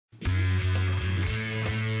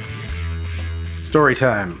Story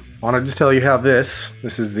time. Wanted to tell you how this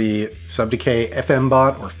is the Subdecay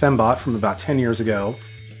FMbot or FemBot from about 10 years ago.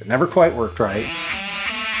 It never quite worked right.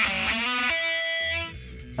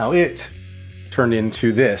 How it turned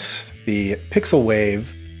into this, the Pixel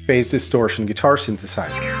Wave phase distortion guitar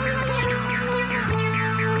synthesizer.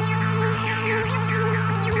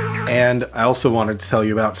 And I also wanted to tell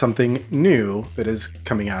you about something new that is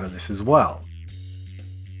coming out of this as well.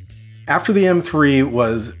 After the M3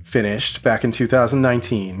 was finished back in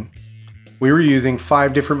 2019, we were using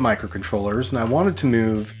 5 different microcontrollers, and I wanted to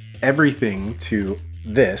move everything to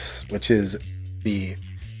this, which is the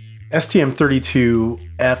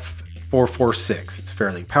STM32F446. It's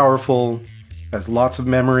fairly powerful, has lots of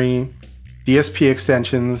memory, DSP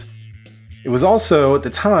extensions. It was also, at the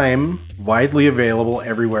time, widely available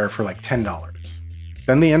everywhere for like $10.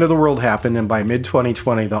 Then the end of the world happened, and by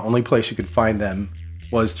mid-2020, the only place you could find them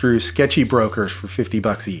was through sketchy brokers for 50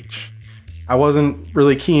 bucks each. I wasn't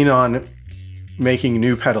really keen on making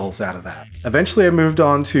new pedals out of that. Eventually I moved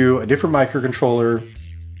on to a different microcontroller,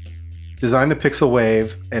 designed the Pixel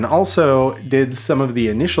Wave, and also did some of the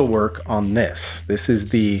initial work on this. This is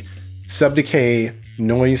the Subdecay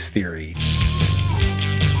Noise Theory.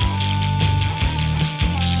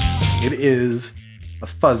 It is a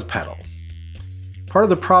fuzz pedal. Part of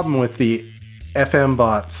the problem with the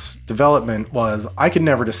FMbot's development was I could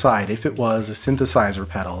never decide if it was a synthesizer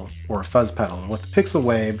pedal or a fuzz pedal. And with the Pixel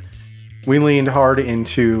Wave, we leaned hard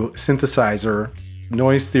into synthesizer.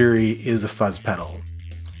 Noise Theory is a fuzz pedal.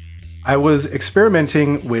 I was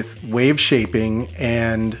experimenting with wave shaping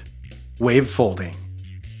and wave folding.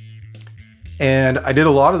 And I did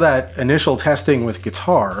a lot of that initial testing with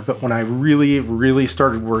guitar, but when I really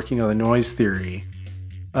started working on the Noise Theory,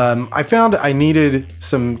 I found I needed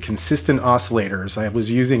some consistent oscillators. I was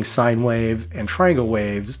using sine wave and triangle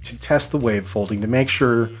waves to test the wave folding to make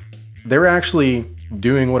sure they're actually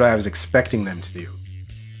doing what I was expecting them to do,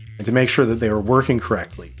 and to make sure that they were working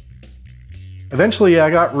correctly. Eventually, I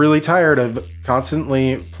got really tired of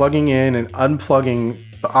constantly plugging in and unplugging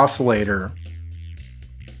the oscillator,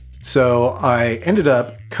 so I ended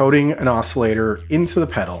up coding an oscillator into the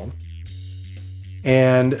pedal,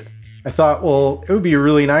 and I thought, well, it would be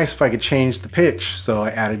really nice if I could change the pitch, so I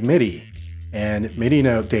added MIDI and MIDI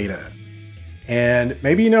note data. And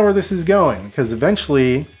maybe you know where this is going, because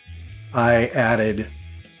eventually I added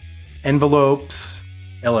envelopes,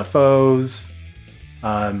 LFOs,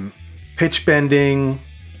 pitch bending,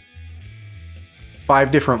 5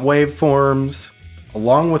 different waveforms,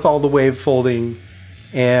 along with all the wave folding.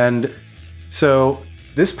 And so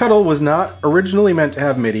this pedal was not originally meant to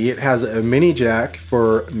have MIDI. It has a mini jack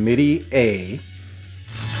for MIDI A.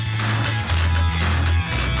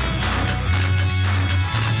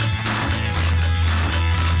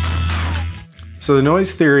 So the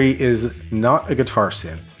Noise Theory is not a guitar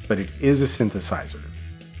synth, but it is a synthesizer.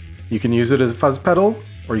 You can use it as a fuzz pedal,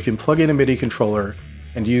 or you can plug in a MIDI controller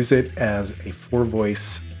and use it as a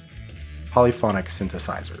 4-voice polyphonic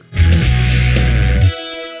synthesizer.